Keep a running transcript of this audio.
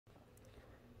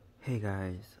Hey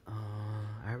guys,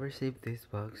 I received this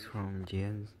box from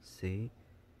GNC.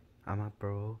 I'm a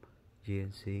pro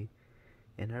GNC,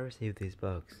 and I received this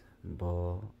box,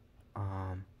 but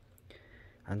um,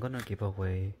 I'm gonna give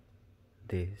away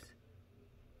this.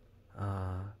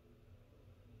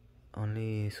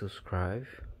 Only subscribe.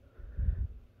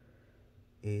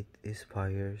 It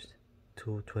expires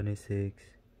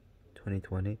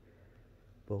 2/26/2020.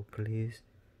 But please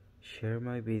share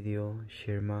my video,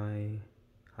 share my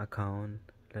account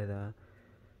like that.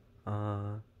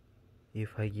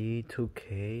 If I get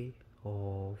 2K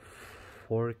or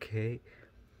 4K,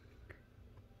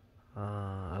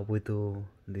 I will do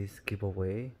this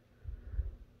giveaway.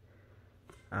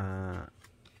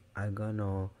 I'm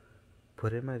gonna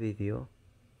put in my video.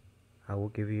 I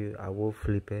will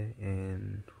flip it,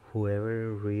 and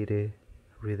whoever read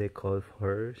the code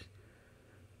first,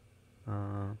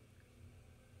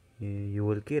 you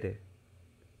will get it.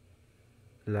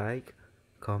 Like,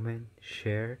 comment,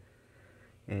 share,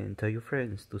 and tell your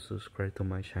friends to subscribe to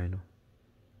my channel.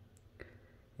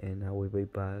 And I will be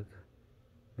back.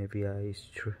 Maybe I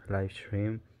live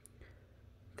stream.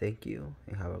 Thank you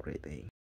and have a great day.